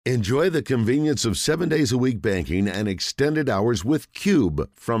Enjoy the convenience of 7 days a week banking and extended hours with Cube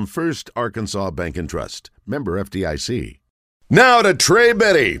from First Arkansas Bank and Trust. Member FDIC. Now to Trey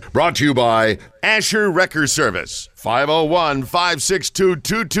Biddy, brought to you by Asher Wrecker Service,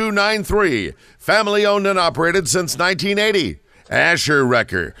 501-562-2293. Family owned and operated since 1980. Asher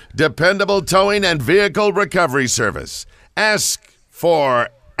Wrecker, dependable towing and vehicle recovery service. Ask for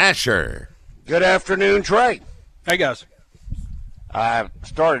Asher. Good afternoon, Trey. Hey, guys. I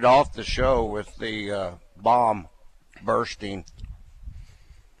started off the show with the bomb bursting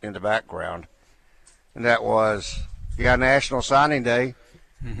in the background, and that was, National Signing Day.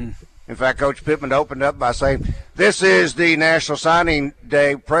 Mm-hmm. In fact, Coach Pittman opened up by saying, "This is the National Signing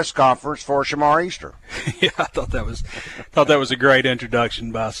Day press conference for Shamar Easter." Yeah, I thought that was a great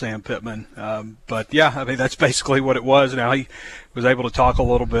introduction by Sam Pittman. But yeah, I mean that's basically what it was. Now he was able to talk a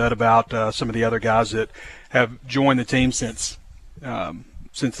little bit about some of the other guys that have joined the team since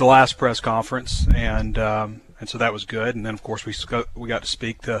the last press conference, and so that was good. And then of course we got to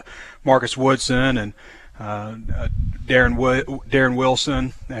speak to Marcus Woodson and Darren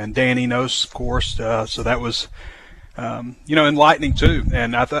Wilson and Dan Enos, of course. So that was enlightening too.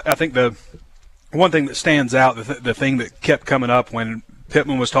 And I think the one thing that stands out, the thing that kept coming up when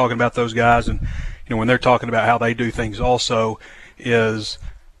Pittman was talking about those guys, and when they're talking about how they do things, also is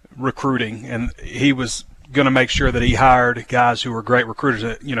recruiting. And he was going to make sure that he hired guys who were great recruiters.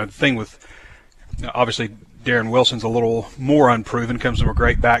 The thing with obviously Darren Wilson's a little more unproven, comes from a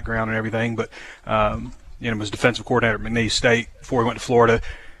great background and everything, but was defensive coordinator at McNeese State before he went to Florida.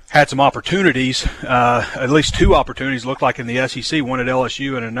 Had some opportunities, at least two opportunities, looked like in the SEC, one at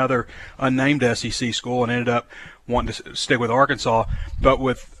LSU and another unnamed SEC school, and ended up wanting to stick with Arkansas. But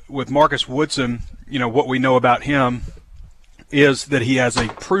with Marcus Woodson, what we know about him is that he has a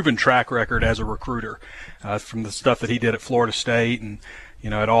proven track record as a recruiter from the stuff that he did at Florida State and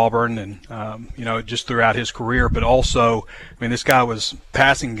at Auburn and just throughout his career. But also, this guy was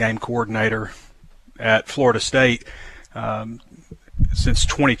passing game coordinator at Florida State since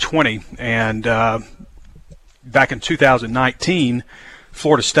 2020, and back in 2019,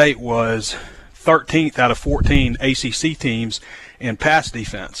 Florida State was 13th out of 14 ACC teams in pass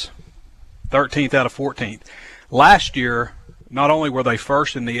defense. 13th out of 14th. Last year, not only were they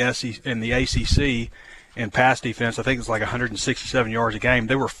first in the ACC in pass defense, I think it's like 167 yards a game,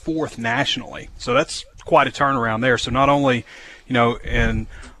 they were fourth nationally. So that's quite a turnaround there. So not only, in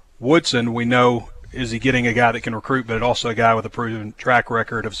Woodson, we know is he getting a guy that can recruit, but also a guy with a proven track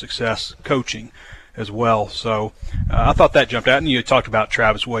record of success coaching as well. So I thought that jumped out. And you talked about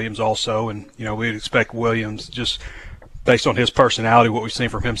Travis Williams also, and we'd expect Williams, just based on his personality, what we've seen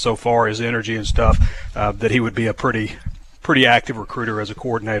from him so far, his energy and stuff, that he would be a pretty active recruiter as a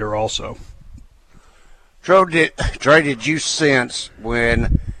coordinator also. Trey, did you sense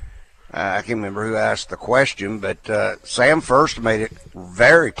when I can't remember who asked the question, but Sam first made it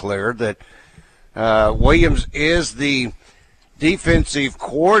very clear that Williams is the defensive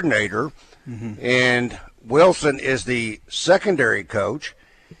coordinator, mm-hmm. and Wilson is the secondary coach,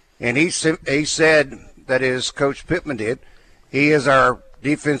 and he said, that is, Coach Pittman did, he is our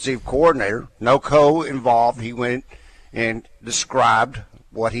defensive coordinator, no co-involved. He went and described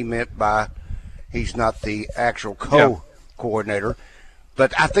what he meant by he's not the actual co-coordinator.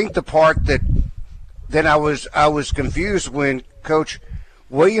 But I think the part that then I was confused when Coach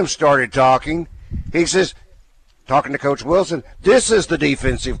Williams started talking. He says, talking to Coach Wilson, this is the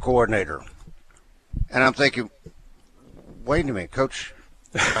defensive coordinator. And I'm thinking, wait a minute, Coach,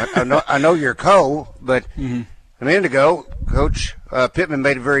 I know you're but mm-hmm. a minute ago, Coach Pittman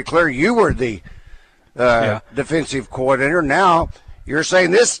made it very clear you were the defensive coordinator. Now you're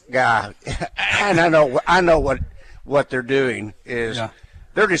saying this guy, and I know what they're doing is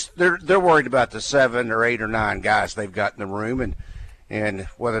they're worried about the 7 or 8 or 9 guys they've got in the room, and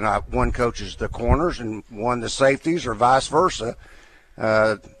whether or not one coaches the corners and one the safeties or vice versa.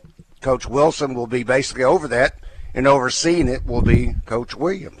 Coach Wilson will be basically over that, and overseeing it will be Coach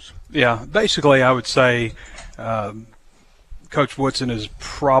Williams. Yeah, basically I would say Coach Woodson is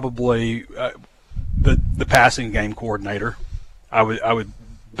probably the passing game coordinator. I would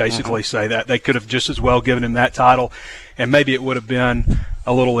basically say that. They could have just as well given him that title, and maybe it would have been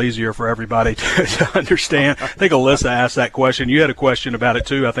a little easier for everybody to understand. I think Alyssa asked that question. You had a question about it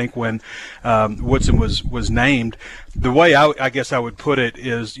too, I think, when Woodson was named. The way I guess I would put it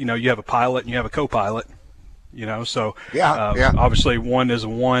is, you have a pilot and you have a co-pilot. So obviously one is a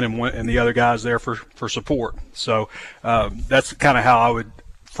one and the other guy's there for support. So that's kind of how I would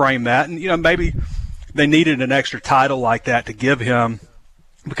frame that. And, maybe they needed an extra title like that to give him,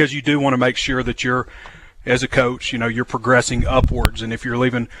 because you do want to make sure that you're as a coach, you're progressing upwards. And if you're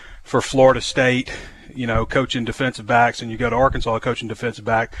leaving for Florida State, coaching defensive backs, and you go to Arkansas coaching defensive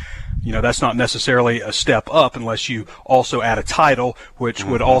back, that's not necessarily a step up unless you also add a title, which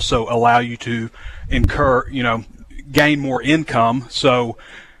would also allow you to gain more income. So,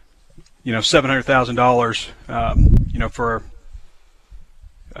 $700,000, for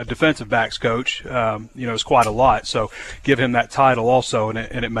a defensive backs coach, is quite a lot. So give him that title also, and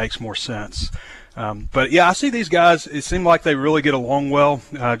it makes more sense. But yeah, I see these guys. It seemed like they really get along well.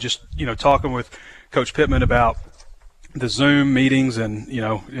 Just talking with Coach Pittman about the Zoom meetings and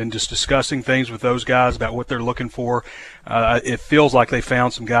just discussing things with those guys about what they're looking for. It feels like they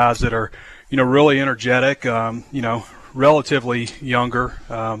found some guys that are really energetic. Relatively younger.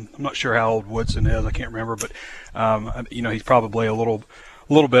 I'm not sure how old Woodson is. I can't remember, but he's probably a little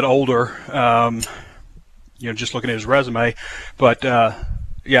bit older. Just looking at his resume, but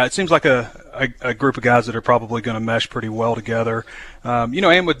yeah, it seems like a group of guys that are probably going to mesh pretty well together.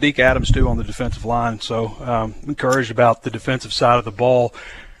 And with Deke Adams too on the defensive line. So encouraged about the defensive side of the ball.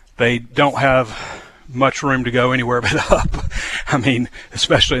 They don't have much room to go anywhere but up. I mean,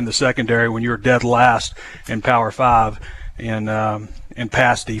 especially in the secondary when you're dead last in Power 5 and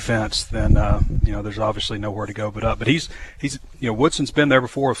pass defense, then there's obviously nowhere to go but up. But he's Woodson's been there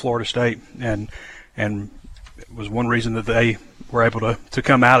before with Florida State, and it was one reason that they were able to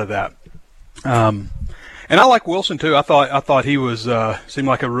come out of that. And I like Wilson too. I thought he was seemed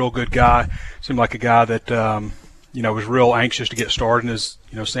like a real good guy. Seemed like a guy that was real anxious to get started. And as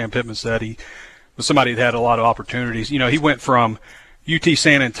Sam Pittman said, he was somebody that had a lot of opportunities. He went from UT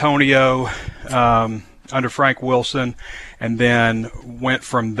San Antonio under Frank Wilson, and then went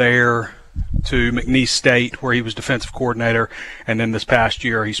from there to McNeese State, where he was defensive coordinator, and then this past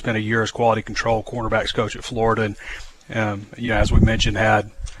year he spent a year as quality control cornerbacks coach at Florida, and as we mentioned,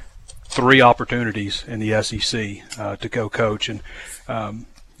 had 3 opportunities in the SEC to go coach. And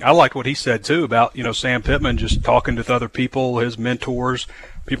I liked what he said too about Sam Pittman just talking with other people, his mentors,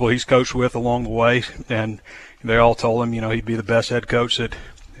 people he's coached with along the way, and they all told him he'd be the best head coach that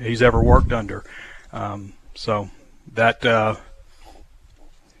he's ever worked under. So that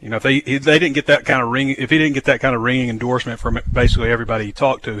if they didn't get that kind of if he didn't get that kind of ringing endorsement from basically everybody he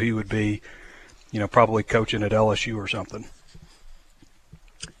talked to, he would be probably coaching at LSU or something.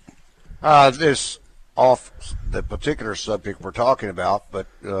 This off the particular subject we're talking about, but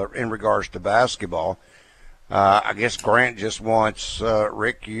in regards to basketball, I guess Grant just wants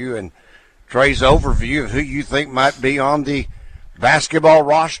Rick, you and Trey's overview of who you think might be on the basketball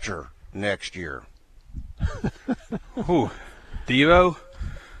roster next year. Ooh, Devo?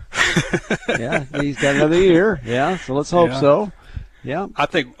 Yeah, he's got another year. Yeah, so let's hope so. Yeah, I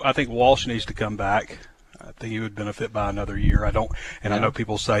think Walsh needs to come back. I think he would benefit by another year. I know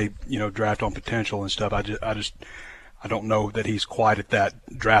people say draft on potential and stuff. I don't know that he's quite at that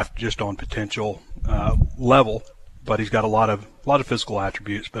draft just on potential level, but he's got a lot of physical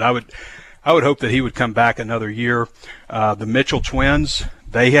attributes. But I would hope that he would come back another year. The Mitchell twins,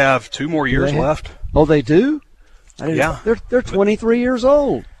 they have 2 more years left. Oh, they do? Yeah, they're 23 years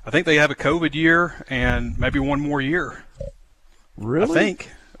old. I think they have a COVID year and maybe 1 more year. Really? I think.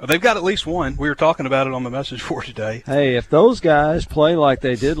 They've got at least one. We were talking about it on the message board today. Hey, if those guys play like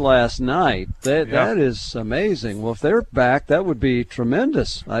they did last night, that is amazing. Well, if they're back, that would be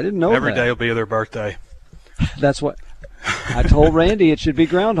tremendous. I didn't know Every day will be their birthday. That's what I told Randy. It should be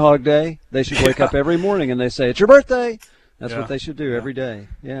Groundhog Day. They should wake up every morning and they say, "It's your birthday." That's what they should do every day.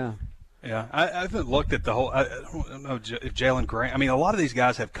 Yeah. Yeah, I haven't looked at the whole. I don't know if Jalen Grant. I mean, a lot of these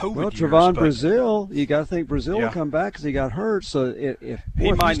guys have COVID. Well, years, Trevon Brazile, you got to think Brazile will come back because he got hurt. So if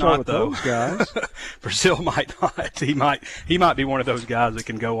he might not, with though. Those guys, Brazile might not. He might be one of those guys that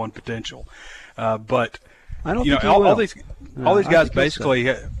can go on potential. But I don't think all these guys basically.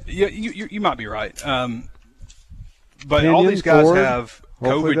 You might be right. But all these guys have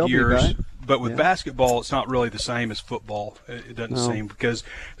COVID years. But with basketball, it's not really the same as football. It doesn't seem, because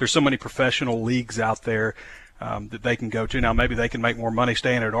there's so many professional leagues out there that they can go to. Now, maybe they can make more money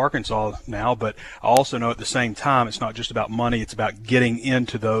staying at Arkansas now, but I also know at the same time it's not just about money. It's about getting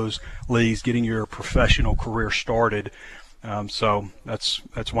into those leagues, getting your professional career started. So that's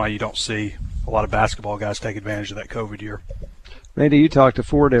why you don't see a lot of basketball guys take advantage of that COVID year. Randy, you talk to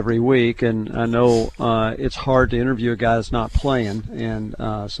Ford every week, and I know it's hard to interview a guy that's not playing, and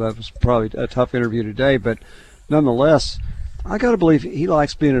so that was probably a tough interview today. But nonetheless, I got to believe he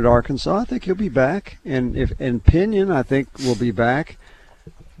likes being at Arkansas. I think he'll be back, and Pinion, I think, will be back.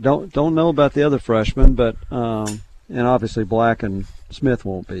 Don't know about the other freshmen, but and obviously Black and Smith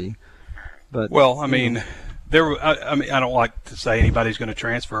won't be. But well, I mean, I mean, I don't like to say anybody's going to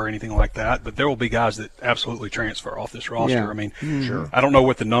transfer or anything like that, but there will be guys that absolutely transfer off this roster. Yeah. I mean, Sure. I don't know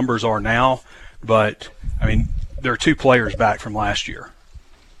what the numbers are now, but I mean, there are 2 players back from last year.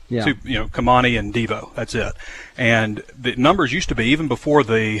 Yeah. Kamani and Devo. That's it. And the numbers used to be even before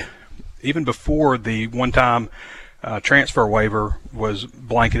the one-time transfer waiver was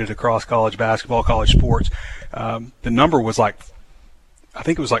blanketed across college basketball, college sports. The number was I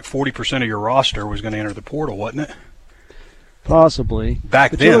think it was 40% of your roster was going to enter the portal, wasn't it? Possibly.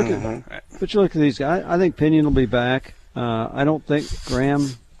 Back then. But you look at these guys. I think Pinion will be back. I don't think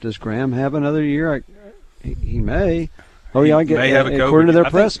Graham. Does Graham have another year? He may. Oh yeah, according to their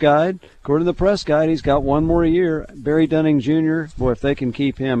press guide. According to the press guide, he's got one more year. Barry Dunning Jr. Boy, if they can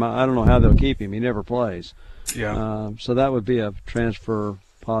keep him, I don't know how they'll keep him. He never plays. Yeah. So that would be a transfer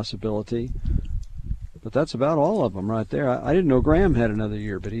possibility. But that's about all of them right there. I didn't know Graham had another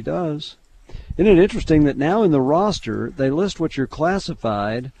year, but he does. Isn't it interesting that now in the roster they list what you're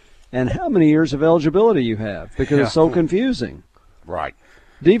classified and how many years of eligibility you have because it's so confusing. Right.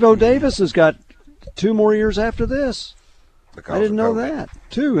 Devo Davis has got 2 more years after this. Because I didn't know COVID. that.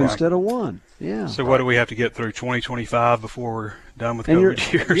 2 instead of 1. Yeah. So what do we have to get through 2025 before we're done with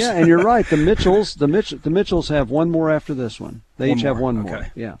COVID years? Yeah, and you're right. The Mitchells have 1 more after this one. They each have 1 more.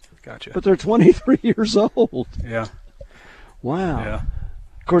 Okay. Yeah. Gotcha. But they're 23 years old. Yeah. Wow. Yeah.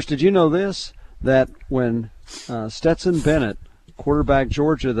 Of course, did you know this? That when Stetson Bennett quarterbacked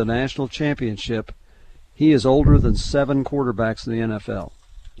Georgia the national championship, he is older than 7 quarterbacks in the NFL.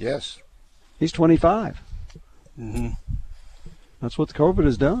 Yes. He's 25. Mm-hmm. That's what the COVID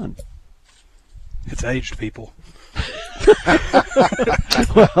has done. It's aged people.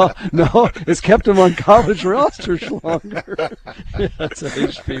 Well, no, it's kept them on college rosters longer. Yeah, it's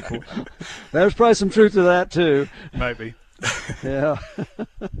aged people. There's probably some truth to that, too. Maybe. Yeah.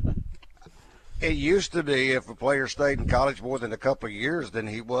 It used to be if a player stayed in college more than a couple of years, then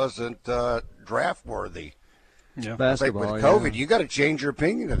he wasn't draft worthy. Yeah. I think Basketball, with COVID, yeah. you got to change your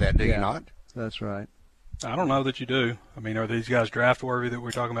opinion of that, do you not? That's right. I don't know that you do. I mean, are these guys draft worthy that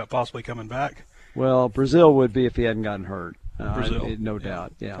we're talking about possibly coming back? Well, Brazil would be if he hadn't gotten hurt. Brazil. No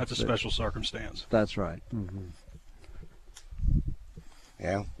doubt. Yeah. That's a special circumstance. That's right. Mm-hmm.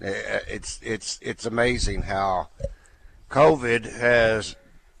 Yeah, it's amazing how COVID has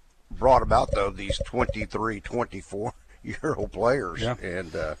brought about, though, these 23, 24-year-old players. Yeah.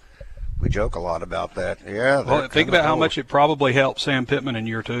 And we joke a lot about that. Yeah. Well, think about how much it probably helped Sam Pittman in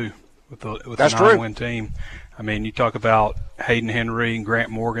year 2 with the That's true. 9-win team. I mean, you talk about Hayden Henry and Grant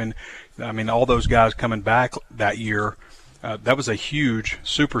Morgan. I mean, all those guys coming back that year. That was a huge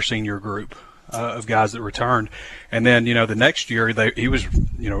super senior group of guys that returned. And then, the next year he was,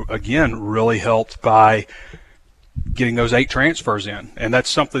 again, really helped by getting those 8 transfers in. And that's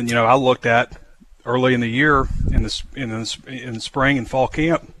something, I looked at early in the year in the spring and fall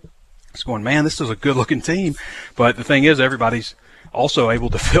camp. It's going, man, this is a good-looking team. But the thing is, everybody's also able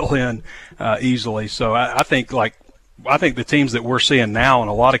to fill in easily. So I think the teams that we're seeing now in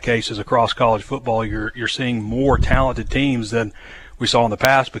a lot of cases across college football, you're seeing more talented teams than we saw in the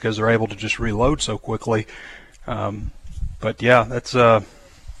past because they're able to just reload so quickly. But yeah, that's a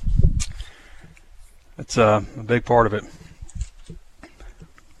big part of it.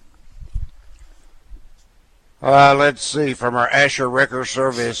 Let's see, from our Asher Wrecker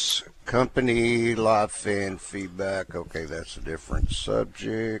Service Company live fan feedback. Okay, that's a different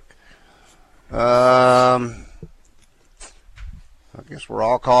subject. I guess we're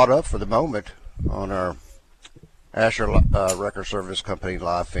all caught up for the moment on our Asher Wrecker Service Company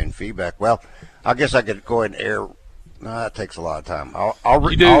live fan feedback. Well, I guess I could go ahead and air. No, that takes a lot of time. I'll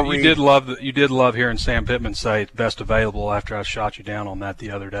read. You did love hearing Sam Pittman say best available after I shot you down on that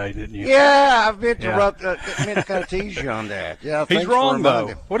the other day, didn't you? Yeah, I've meant to kind of tease you on that. Yeah, he's wrong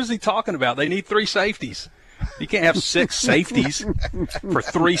though. What is he talking about? They need 3 safeties. You can't have 6 safeties for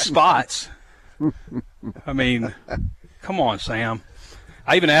 3 spots. I mean, come on, Sam.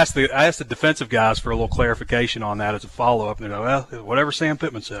 I even asked the defensive guys for a little clarification on that as a follow-up. And they go, well, whatever Sam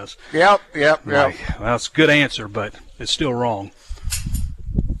Pittman says. Yep. Well, it's a good answer, but it's still wrong.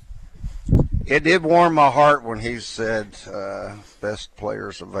 It did warm my heart when he said best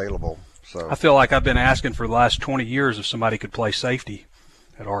players available. So I feel like I've been asking for the last 20 years if somebody could play safety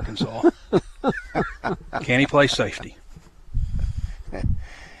at Arkansas. Can he play safety?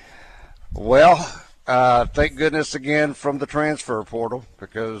 Well, thank goodness again from the transfer portal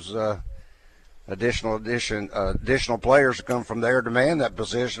because additional players have come from there to man that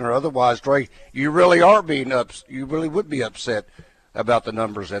position, or otherwise, Trey, you really would be upset about the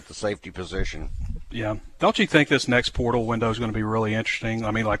numbers at the safety position. Yeah. Don't you think this next portal window is going to be really interesting?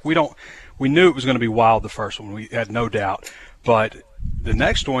 I mean, like we knew it was going to be wild the first one. We had no doubt. But the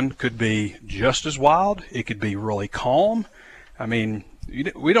next one could be just as wild. It could be really calm. I mean,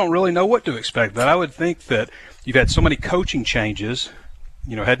 we don't really know what to expect. But I would think that you've had so many coaching changes,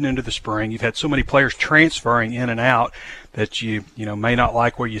 heading into the spring. You've had so many players transferring in and out that you may not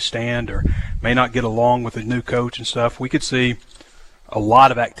like where you stand or may not get along with the new coach and stuff. We could see a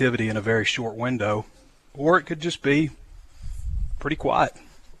lot of activity in a very short window, or it could just be pretty quiet.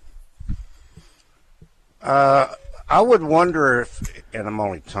 I would wonder if, and I'm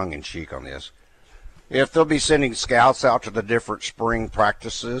only tongue-in-cheek on this, if they'll be sending scouts out to the different spring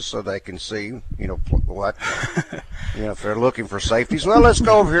practices so they can see, what, if they're looking for safeties. Well, let's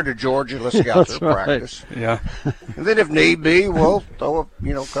go over here to Georgia. Let's scout their practice. Yeah. And then if need be, we'll throw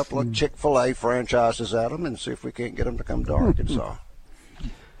a couple of Chick-fil-A franchises at them and see if we can't get them to come to Arkansas.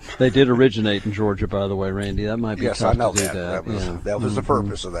 They did originate in Georgia, by the way, Randy. That might be yes, tough I know to do that. That was the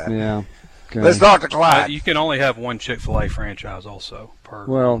purpose of that. Yeah. Okay. Let's talk to Clyde. You can only have one Chick-fil-A franchise also per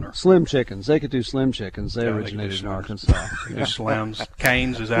owner. Slim Chickens. They could do Slim Chickens. They originated in Arkansas. Yeah. Slims.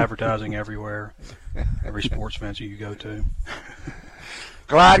 Cane's is advertising everywhere. Every sports venue you go to.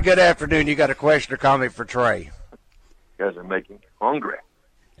 Clyde, good afternoon. You got a question or comment for Trey? You guys are making me hungry.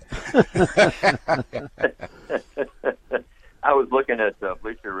 I was looking at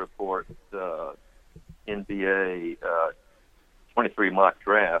Bleacher Report's NBA 23 mock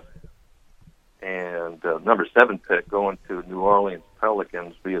draft, and number 7 pick going to New Orleans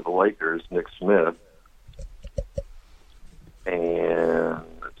Pelicans via the Lakers, Nick Smith. And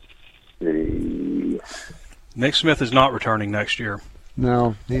let's see. Nick Smith is not returning next year.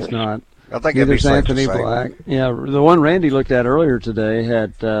 No, he's not. I think it'd be safe Anthony to say. Black. Yeah, the one Randy looked at earlier today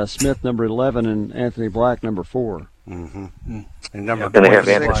had Smith number 11 and Anthony Black number 4. Mm-hmm. And number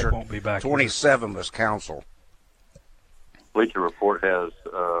 26 or won't be back 27 was Council. Bleacher Report has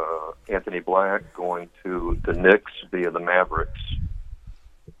Anthony Black going to the Knicks via the Mavericks.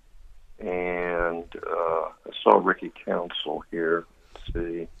 And I saw Ricky Council here. Let's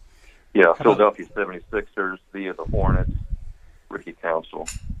see. Yeah, Philadelphia 76ers via the Hornets, Ricky Council.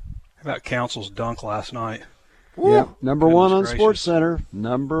 How about Council's dunk last night? Yeah, number 1 on gracious. Sports Center.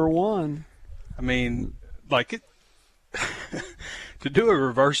 Number 1. I mean, like it to do a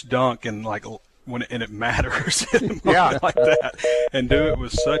reverse dunk and when it matters Yeah. like that and do it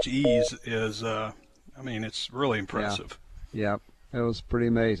with such ease is it's really impressive. Yeah, it was pretty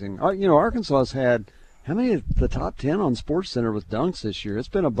amazing. Arkansas's had how many of the top 10 on Sports Center with dunks this year? It's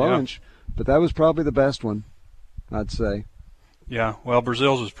been a bunch, but that was probably the best one, I'd say. Yeah, well,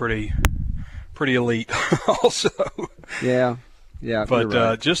 Brazil's was pretty elite also. Yeah, but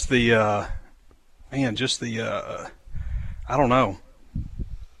right. just the I don't know.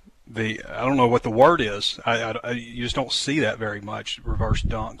 I don't know what the word is. You just don't see that very much, reverse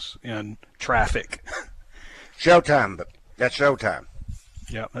dunks in traffic. Showtime, but that's showtime.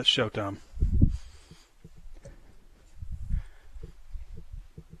 Yeah, that's showtime.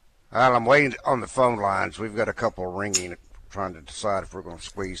 Well, I'm waiting on the phone lines. We've got a couple ringing, trying to decide if we're going to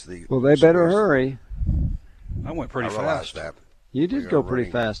squeeze the. Well, they better hurry. I went pretty I realized fast. that. You did go pretty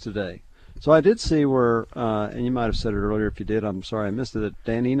fast today. So I did see where, and you might have said it earlier. If you did, I'm sorry I missed it. That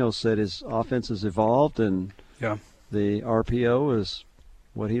Dan Eno said his offense has evolved, and the RPO is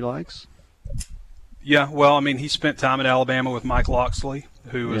what he likes. Yeah, well, I mean, he spent time at Alabama with Mike Loxley,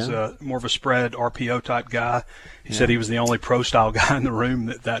 who was more of a spread RPO type guy. He said he was the only pro-style guy in the room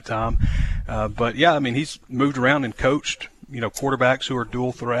at that time. But, yeah, I mean, he's moved around and coached, quarterbacks who are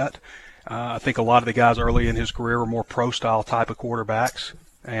dual threat. I think a lot of the guys early in his career were more pro-style type of quarterbacks.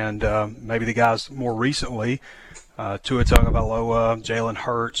 And maybe the guys more recently, Tua Tagovailoa, Jalen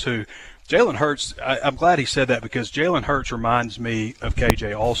Hurts, Jalen Hurts, I'm glad he said that because Jalen Hurts reminds me of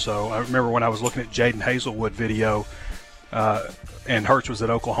KJ also. I remember when I was looking at Jaden Hazelwood video, and Hurts was at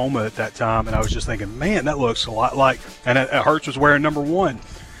Oklahoma at that time, and I was just thinking, man, that looks a lot like – and Hurts was wearing number 1.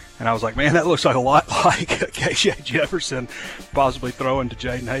 And I was like, man, that looks like a lot like KJ Jefferson possibly throwing to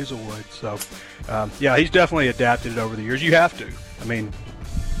Jaden Hazelwood. So, he's definitely adapted it over the years. You have to. I mean,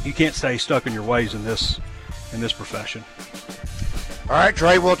 you can't stay stuck in your ways in this profession. All right,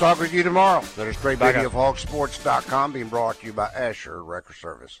 Trey, we'll talk with you tomorrow. That is Trey Biddy of hogsports.com, being brought to you by Asher Record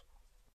Service.